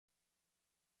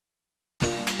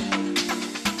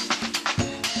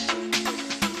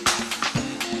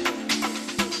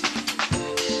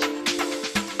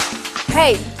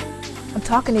Hey, I'm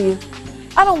talking to you.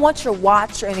 I don't want your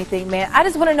watch or anything, man. I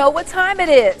just want to know what time it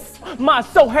is. My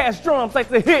soul has drums like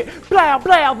to hit, blow,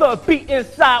 blow, the beat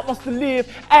inside wants to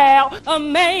live out.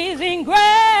 Amazing grace.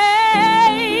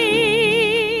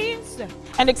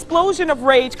 An explosion of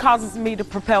rage causes me to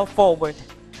propel forward,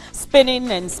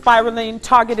 spinning and spiraling,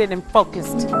 targeted and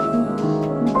focused.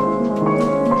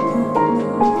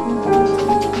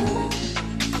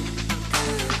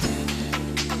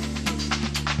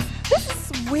 This is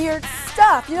some weird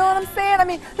stuff, you know what I'm saying? I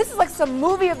mean, this is like some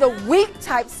movie of the week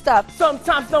type stuff.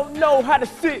 Sometimes don't know how to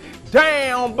sit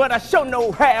down, but I sure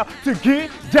know how to get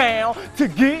down,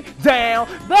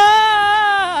 But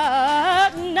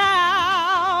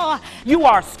now you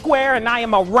are square and I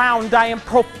am a round. I am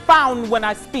profound when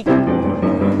I speak.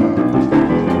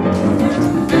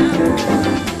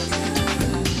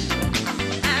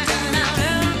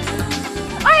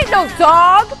 I ain't no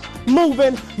dog.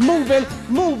 Moving.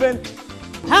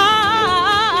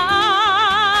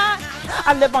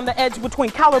 I live on the edge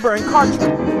between caliber and cartridge.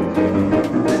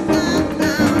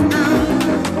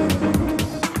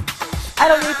 I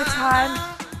don't need the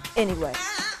time anyway.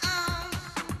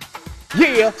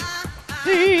 Yeah.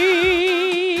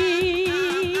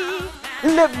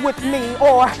 Live with me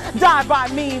or die by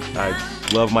me. I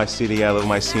love my city, I love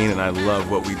my scene, and I love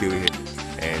what we do here.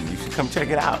 And you should come check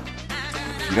it out.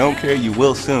 If you don't care, you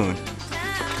will soon.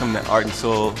 Come to Art and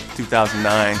Soul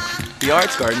 2009, the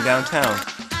Artsgarden downtown.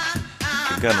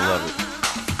 You're gonna love it.